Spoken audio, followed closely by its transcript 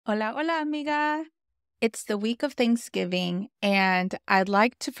Hola, hola, amiga. It's the week of Thanksgiving, and I'd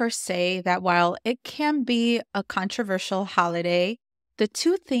like to first say that while it can be a controversial holiday, the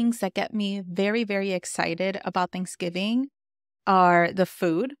two things that get me very, very excited about Thanksgiving are the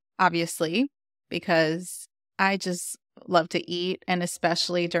food, obviously, because I just love to eat, and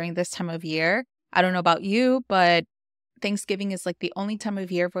especially during this time of year. I don't know about you, but Thanksgiving is like the only time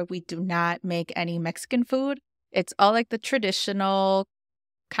of year where we do not make any Mexican food. It's all like the traditional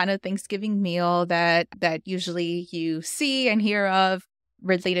kind of Thanksgiving meal that usually you see and hear of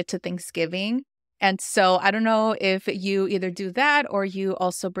related to Thanksgiving. And so I don't know if you either do that or you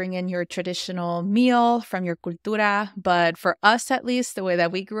also bring in your traditional meal from your cultura. But for us, at least, the way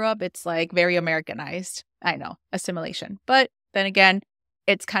that we grew up, it's like very Americanized. I know, assimilation. But then again,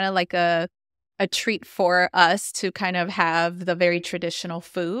 it's kind of like a treat for us to kind of have the very traditional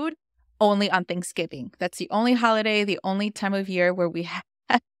food only on Thanksgiving. That's the only holiday, the only time of year where we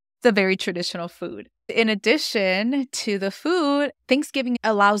the very traditional food. In addition to the food, Thanksgiving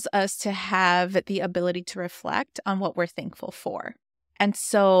allows us to have the ability to reflect on what we're thankful for. And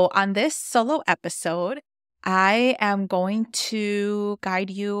so on this solo episode, I am going to guide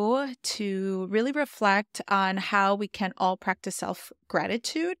you to really reflect on how we can all practice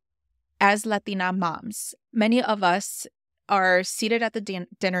self-gratitude as Latina moms. Many of us are seated at the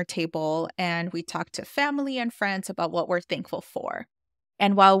dinner table and we talk to family and friends about what we're thankful for.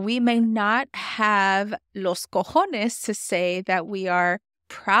 And while we may not have los cojones to say that we are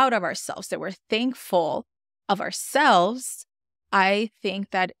proud of ourselves, that we're thankful of ourselves, I think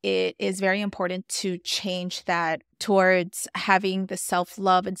that it is very important to change that towards having the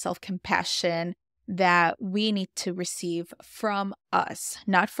self-love and self-compassion that we need to receive from us,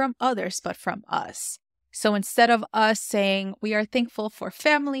 not from others, but from us. So instead of us saying we are thankful for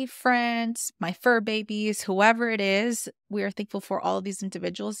family, friends, my fur babies, whoever it is, we are thankful for all of these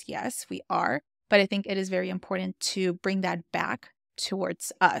individuals. Yes, we are. But I think it is very important to bring that back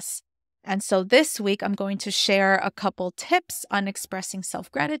towards us. And so this week, I'm going to share a couple tips on expressing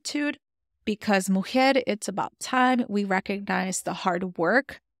self-gratitude because, mujer, it's about time we recognize the hard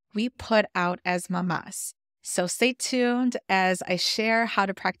work we put out as mamas. So stay tuned as I share how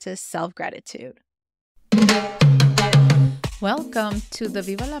to practice self-gratitude. Welcome to the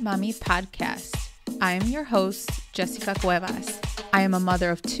Viva la Mami podcast. I am your host, Jessica Cuevas. I am a mother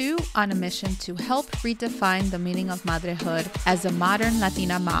of two on a mission to help redefine the meaning of motherhood as a modern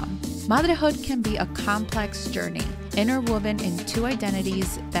Latina mom. Motherhood can be a complex journey, interwoven in two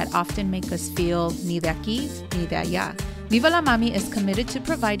identities that often make us feel ni de aquí ni de allá. Viva la Mami is committed to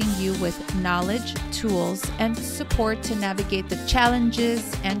providing you with knowledge, tools, and support to navigate the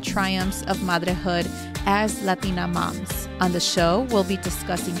challenges and triumphs of motherhood as Latina moms. On the show, we'll be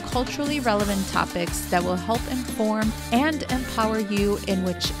discussing culturally relevant topics that will help inform and empower you in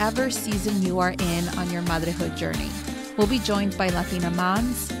whichever season you are in on your motherhood journey. We'll be joined by Latina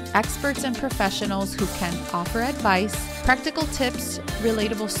moms, experts and professionals who can offer advice, practical tips,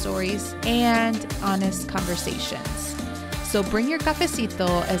 relatable stories, and honest conversations. So bring your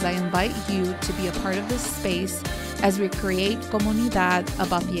cafecito as I invite you to be a part of this space as we create comunidad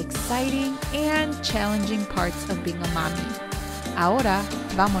about the exciting and challenging parts of being a mommy. Ahora,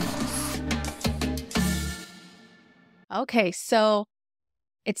 vámonos. Okay, so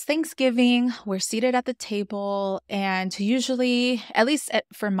it's Thanksgiving. We're seated at the table, and usually, at least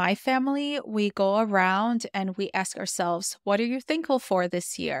for my family, we go around and we ask ourselves, what are you thankful for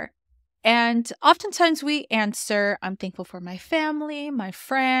this year? And oftentimes we answer, I'm thankful for my family, my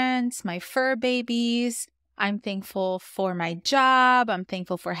friends, my fur babies. I'm thankful for my job. I'm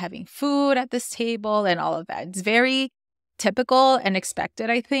thankful for having food at this table and all of that. It's very typical and expected,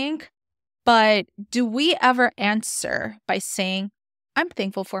 I think. But do we ever answer by saying, I'm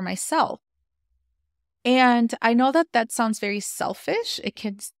thankful for myself? And I know that that sounds very selfish. It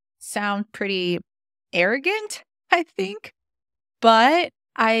can sound pretty arrogant, I think. But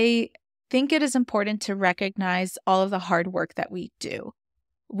I think it is important to recognize all of the hard work that we do.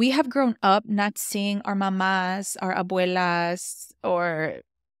 We have grown up not seeing our mamás, our abuelas, or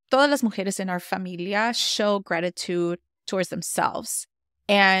todas las mujeres in our familia show gratitude towards themselves.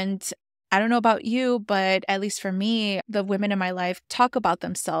 And I don't know about you, but at least for me, the women in my life talk about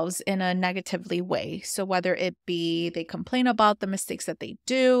themselves in a negatively way. So whether it be they complain about the mistakes that they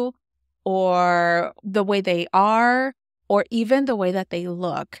do, or the way they are, or even the way that they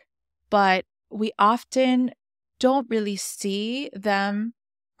look. But we often don't really see them,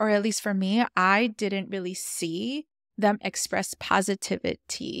 or at least for me, I didn't really see them express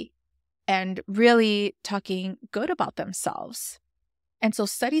positivity and really talking good about themselves. And so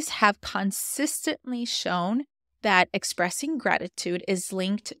studies have consistently shown that expressing gratitude is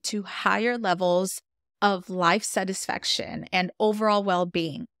linked to higher levels of life satisfaction and overall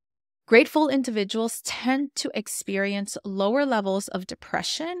well-being. Grateful individuals tend to experience lower levels of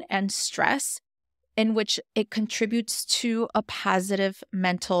depression and stress, in which it contributes to a positive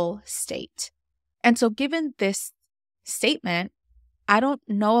mental state. And so, given this statement, I don't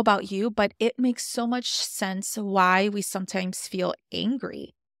know about you, but it makes so much sense why we sometimes feel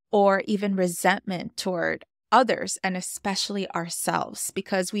angry or even resentment toward others, and especially ourselves,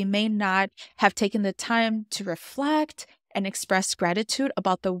 because we may not have taken the time to reflect and express gratitude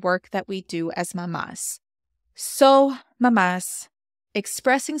about the work that we do as mamas. So, mamas,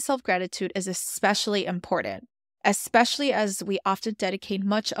 expressing self-gratitude is especially important, especially as we often dedicate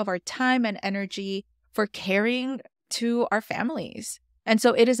much of our time and energy for caring to our families. And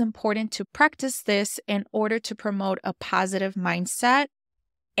so it is important to practice this in order to promote a positive mindset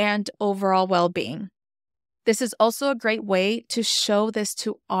and overall well-being. This is also a great way to show this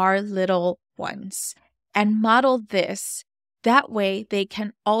to our little ones and model this. That way, they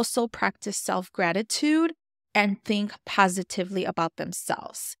can also practice self-gratitude and think positively about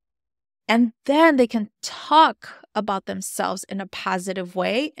themselves. And then they can talk about themselves in a positive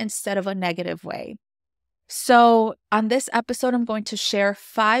way instead of a negative way. So, on this episode, I'm going to share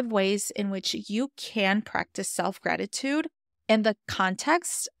 5 ways in which you can practice self-gratitude in the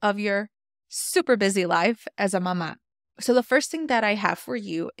context of your super busy life as a mama. So, the first thing that I have for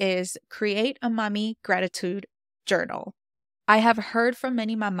you is create a mommy gratitude journal. I have heard from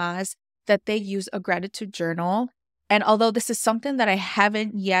many mamas that they use a gratitude journal. And although this is something that I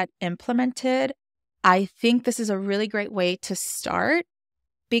haven't yet implemented, I think this is a really great way to start,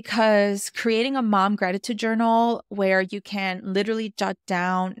 because creating a mom gratitude journal where you can literally jot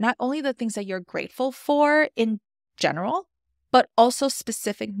down not only the things that you're grateful for in general, but also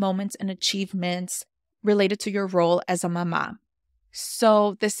specific moments and achievements related to your role as a mama.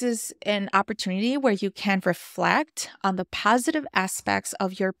 So this is an opportunity where you can reflect on the positive aspects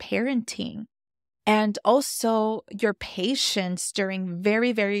of your parenting and also your patience during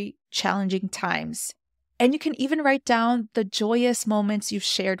very, very challenging times. And you can even write down the joyous moments you've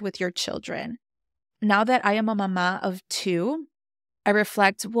shared with your children. Now that I am a mama of 2, I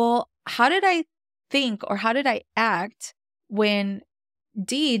reflect, well, how did I think or how did I act when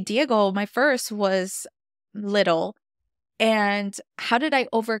Diego, my first, was little? And how did I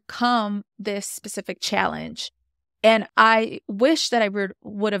overcome this specific challenge? And I wish that I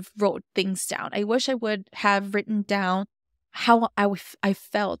would have wrote things down. I wish I would have written down how I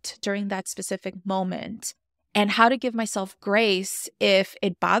felt during that specific moment and how to give myself grace if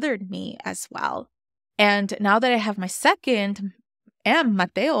it bothered me as well. And now that I have my second and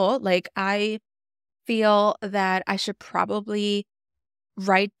Mateo, like, I feel that I should probably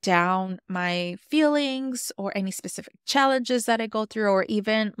write down my feelings or any specific challenges that I go through, or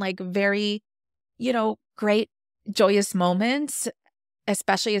even like very, great, joyous moments,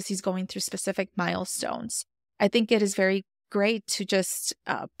 especially as he's going through specific milestones. I think it is very great to just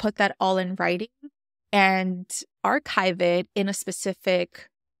put that all in writing and archive it in a specific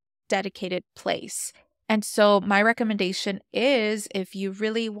dedicated place. And so my recommendation is, if you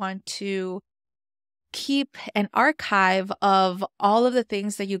really want to keep an archive of all of the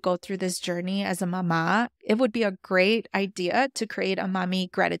things that you go through this journey as a mama, it would be a great idea to create a mommy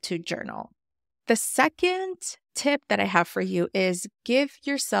gratitude journal. The second tip that I have for you is give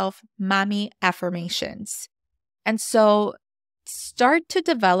yourself mommy affirmations. And so start to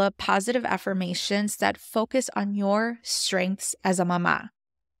develop positive affirmations that focus on your strengths as a mama.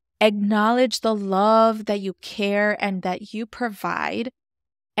 Acknowledge the love that you care and that you provide,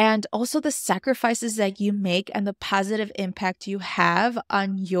 and also the sacrifices that you make and the positive impact you have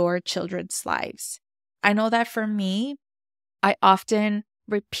on your children's lives. I know that for me, I often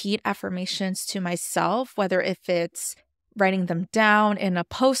repeat affirmations to myself, whether if it's writing them down in a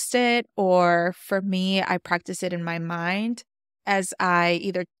Post-it, or for me, I practice it in my mind as I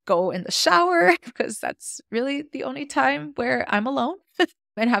either go in the shower, because that's really the only time where I'm alone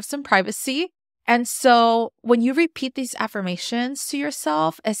and have some privacy. And so when you repeat these affirmations to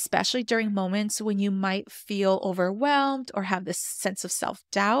yourself, especially during moments when you might feel overwhelmed or have this sense of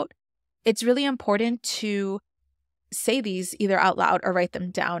self-doubt, it's really important to say these either out loud or write them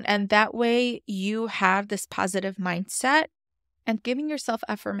down. And that way you have this positive mindset and giving yourself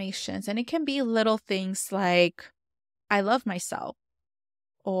affirmations. And it can be little things like, I love myself,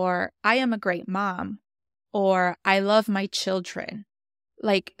 or I am a great mom, or I love my children.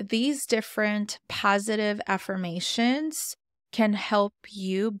 Like, these different positive affirmations can help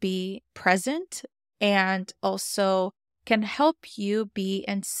you be present and also can help you be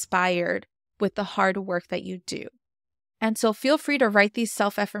inspired with the hard work that you do. And so feel free to write these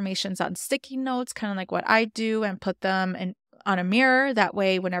self-affirmations on sticky notes, kind of like what I do, and put them on a mirror. That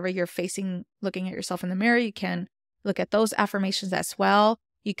way, whenever you're looking at yourself in the mirror, you can look at those affirmations as well.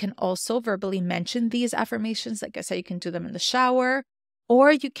 You can also verbally mention these affirmations. Like I said, you can do them in the shower,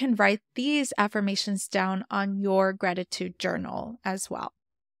 or you can write these affirmations down on your gratitude journal as well.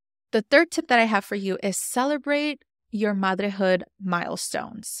 The third tip that I have for you is celebrate your motherhood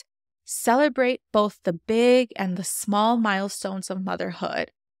milestones. Celebrate both the big and the small milestones of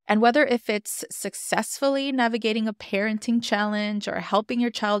motherhood. And whether if it's successfully navigating a parenting challenge or helping your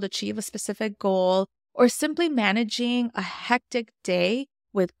child achieve a specific goal or simply managing a hectic day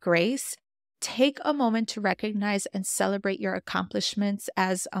with grace, take a moment to recognize and celebrate your accomplishments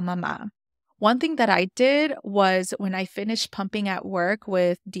as a mama. One thing that I did was when I finished pumping at work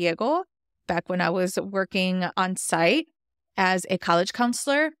with Diego, back when I was working on site as a college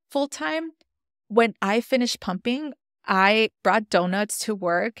counselor full-time, when I finished pumping, I brought donuts to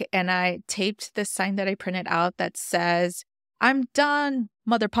work and I taped this sign that I printed out that says, "I'm done,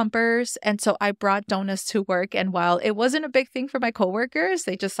 mother pumpers." And so I brought donuts to work. And while it wasn't a big thing for my coworkers,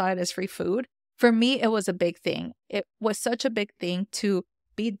 they just saw it as free food. For me, it was a big thing. It was such a big thing to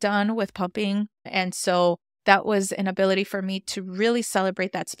be done with pumping. And so that was an ability for me to really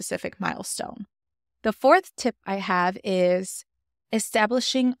celebrate that specific milestone. The fourth tip I have is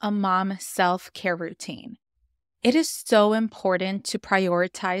establishing a mom self-care routine. It is so important to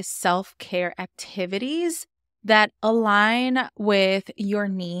prioritize self-care activities that align with your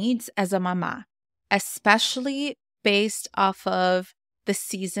needs as a mama, especially based off of the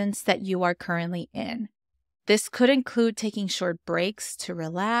seasons that you are currently in. This could include taking short breaks to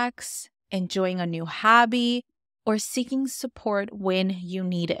relax, enjoying a new hobby, or seeking support when you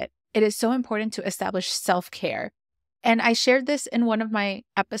need it. It is so important to establish self-care. And I shared this in one of my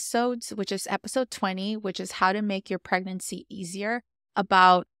episodes, which is episode 20, which is how to make your pregnancy easier,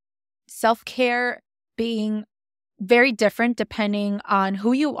 about self-care being very different depending on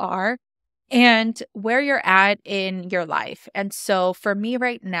who you are and where you're at in your life. And so for me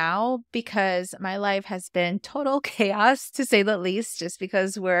right now, because my life has been total chaos to say the least, just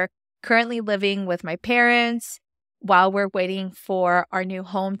because we're currently living with my parents while we're waiting for our new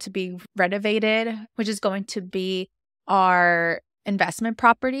home to be renovated, which is going to be our investment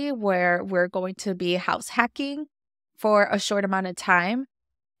property where we're going to be house hacking for a short amount of time.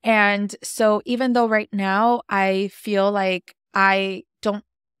 And so even though right now I feel like I don't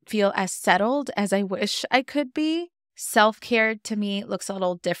feel as settled as I wish I could be, self-care to me looks a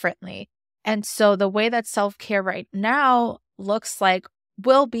little differently. And so the way that self-care right now looks like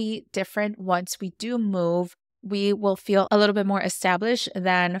will be different once we do move. We will feel a little bit more established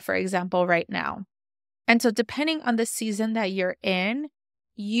than, for example, right now. And so depending on the season that you're in,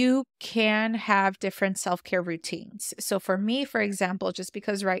 you can have different self-care routines. So for me, for example, just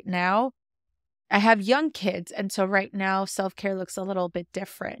because right now I have young kids, and so right now self-care looks a little bit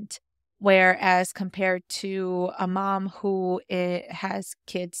different. Whereas compared to a mom who has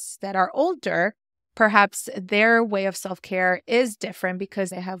kids that are older, perhaps their way of self-care is different because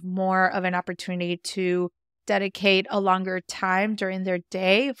they have more of an opportunity to dedicate a longer time during their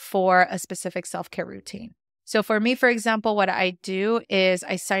day for a specific self-care routine. So for me, for example, what I do is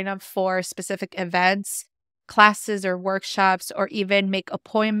I sign up for specific events, classes or workshops, or even make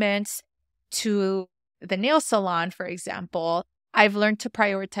appointments to the nail salon, for example. I've learned to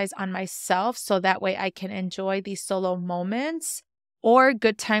prioritize on myself so that way I can enjoy these solo moments or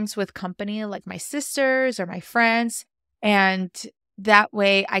good times with company like my sisters or my friends. And that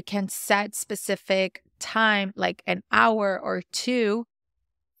way I can set specific time, like an hour or two,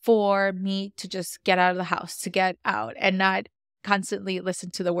 for me to just get out of the house, to get out and not constantly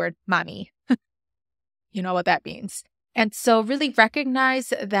listen to the word mommy. You know what that means. And so really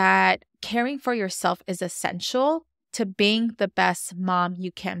recognize that caring for yourself is essential to being the best mom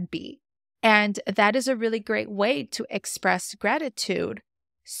you can be. And that is a really great way to express gratitude.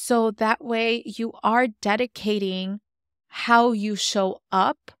 So that way you are dedicating how you show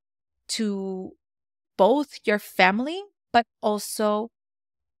up to both your family, but also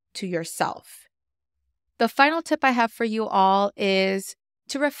to yourself. The final tip I have for you all is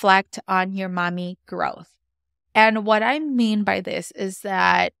to reflect on your mommy growth. And what I mean by this is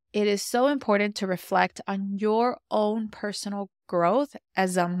that it is so important to reflect on your own personal growth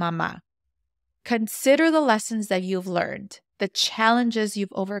as a mama. Consider the lessons that you've learned, the challenges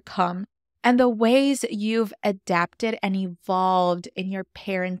you've overcome, and the ways you've adapted and evolved in your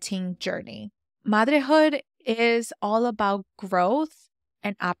parenting journey. Motherhood is all about growth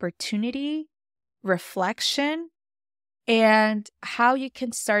and opportunity, reflection, and how you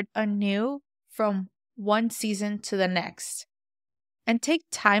can start anew from one season to the next. And take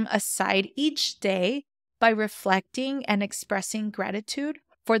time aside each day by reflecting and expressing gratitude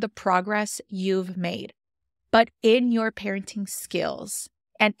for the progress you've made, but in your parenting skills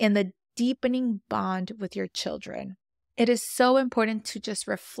and in the deepening bond with your children. It is so important to just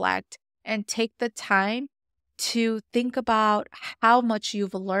reflect and take the time to think about how much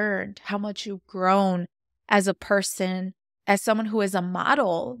you've learned, how much you've grown as a person, as someone who is a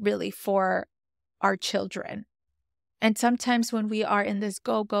model really for our children. And sometimes when we are in this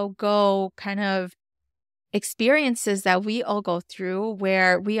go, go, go kind of experiences that we all go through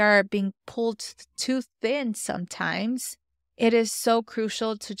where we are being pulled too thin sometimes, it is so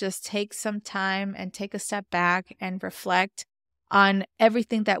crucial to just take some time and take a step back and reflect on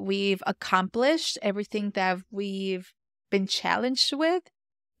everything that we've accomplished, everything that we've been challenged with,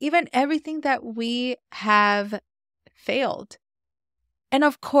 even everything that we have failed. And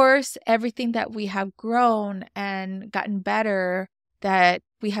of course, everything that we have grown and gotten better, that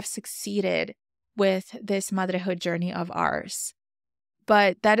we have succeeded with this motherhood journey of ours.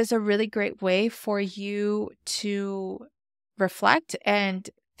 But that is a really great way for you to reflect and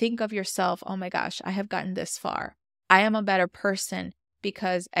think of yourself, oh my gosh, I have gotten this far. I am a better person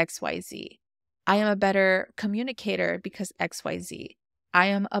because XYZ. I am a better communicator because XYZ. I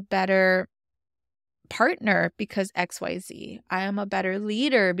am a better partner because XYZ. I am a better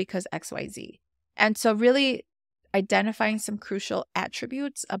leader because XYZ. And so really identifying some crucial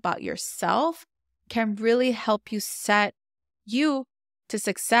attributes about yourself can really help you set you to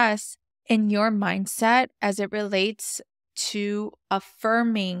success in your mindset as it relates to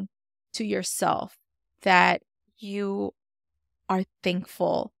affirming to yourself that you are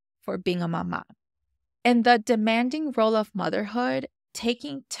thankful for being a mama. In the demanding role of motherhood,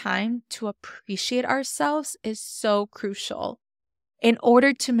 taking time to appreciate ourselves is so crucial in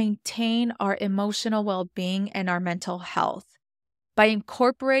order to maintain our emotional well-being and our mental health. By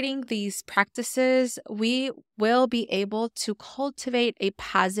incorporating these practices, we will be able to cultivate a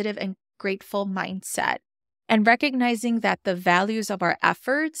positive and grateful mindset, and recognizing that the values of our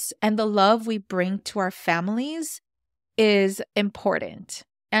efforts and the love we bring to our families is important.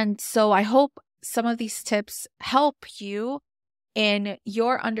 And so I hope some of these tips help you in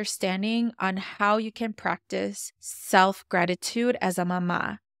your understanding on how you can practice self-gratitude as a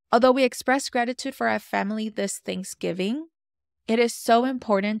mama. Although we express gratitude for our family this Thanksgiving, it is so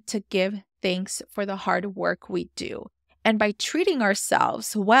important to give thanks for the hard work we do, and by treating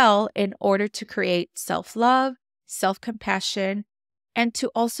ourselves well in order to create self-love, self-compassion, and to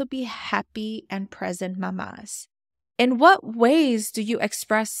also be happy and present mamas. In what ways do you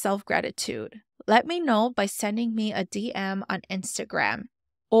express self-gratitude? Let me know by sending me a DM on Instagram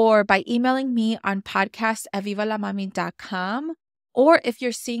or by emailing me on podcast@vivalamami.com. Or if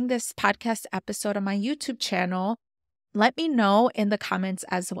you're seeing this podcast episode on my YouTube channel, let me know in the comments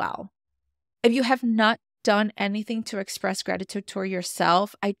as well. If you have not done anything to express gratitude toward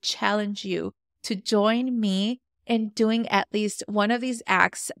yourself, I challenge you to join me in doing at least one of these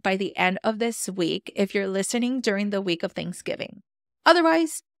acts by the end of this week if you're listening during the week of Thanksgiving.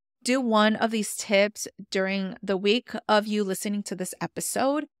 Otherwise, do one of these tips during the week of you listening to this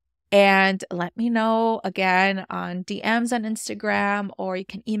episode and let me know again on DMs on Instagram, or you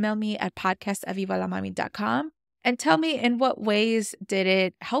can email me at podcast@vivalamami.com and tell me in what ways did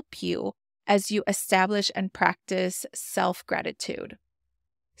it help you as you establish and practice self-gratitude.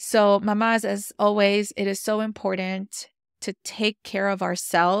 So mamas, as always, it is so important to take care of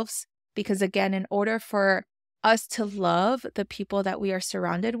ourselves because, again, in order for us to love the people that we are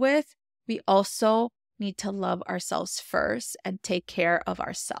surrounded with, we also need to love ourselves first and take care of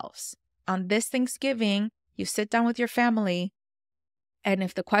ourselves. On this Thanksgiving, you sit down with your family, and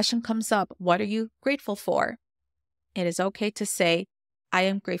if the question comes up, what are you grateful for? It is okay to say, I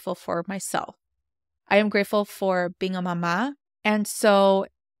am grateful for myself. I am grateful for being a mama. And so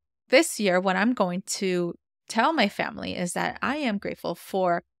this year, what I'm going to tell my family is that I am grateful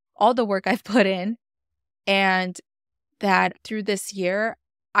for all the work I've put in, and that through this year,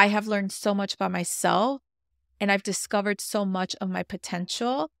 I have learned so much about myself, and I've discovered so much of my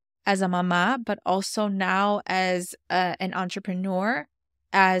potential as a mama, but also now as an entrepreneur,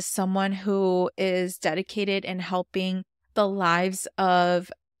 as someone who is dedicated in helping the lives of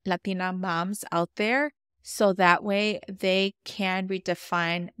Latina moms out there, so that way they can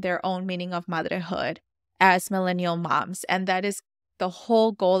redefine their own meaning of motherhood as millennial moms. And that is the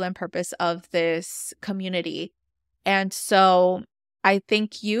whole goal and purpose of this community. And so I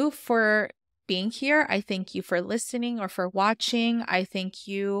thank you for being here. I thank you for listening or for watching. I thank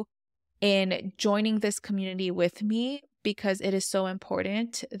you in joining this community with me, because it is so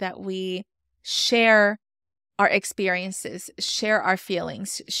important that we share our experiences, share our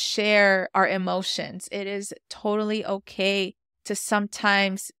feelings, share our emotions. It is totally okay to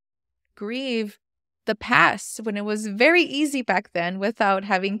sometimes grieve the past when it was very easy back then without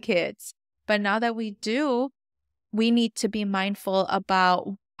having kids. But now that we do, we need to be mindful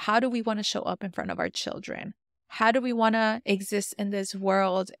about how do we want to show up in front of our children? How do we want to exist in this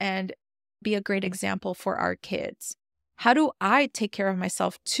world and be a great example for our kids? How do I take care of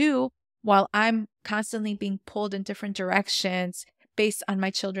myself too, while I'm constantly being pulled in different directions based on my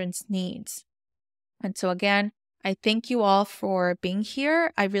children's needs? And so again, I thank you all for being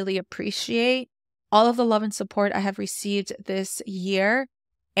here. I really appreciate all of the love and support I have received this year.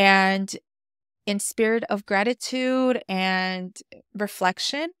 And in spirit of gratitude and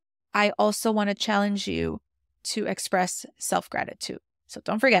reflection, I also want to challenge you to express self-gratitude. So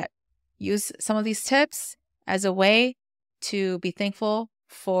don't forget, use some of these tips as a way to be thankful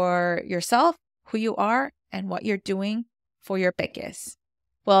for yourself, who you are, and what you're doing for your peques.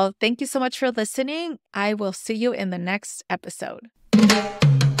 Well, thank you so much for listening. I will see you in the next episode.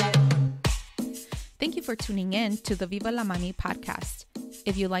 Thank you for tuning in to the Viva la Mami podcast.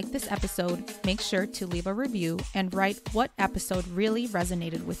 If you like this episode, make sure to leave a review and write what episode really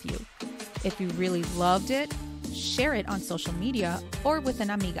resonated with you. If you really loved it, share it on social media or with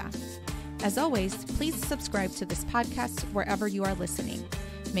an amiga. As always, please subscribe to this podcast wherever you are listening.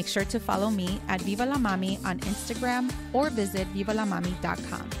 Make sure to follow me at Viva la Mami on Instagram or visit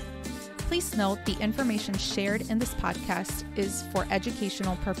vivalamami.com. Please note the information shared in this podcast is for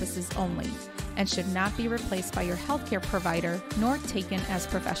educational purposes only and should not be replaced by your healthcare provider nor taken as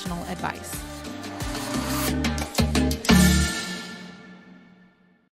professional advice.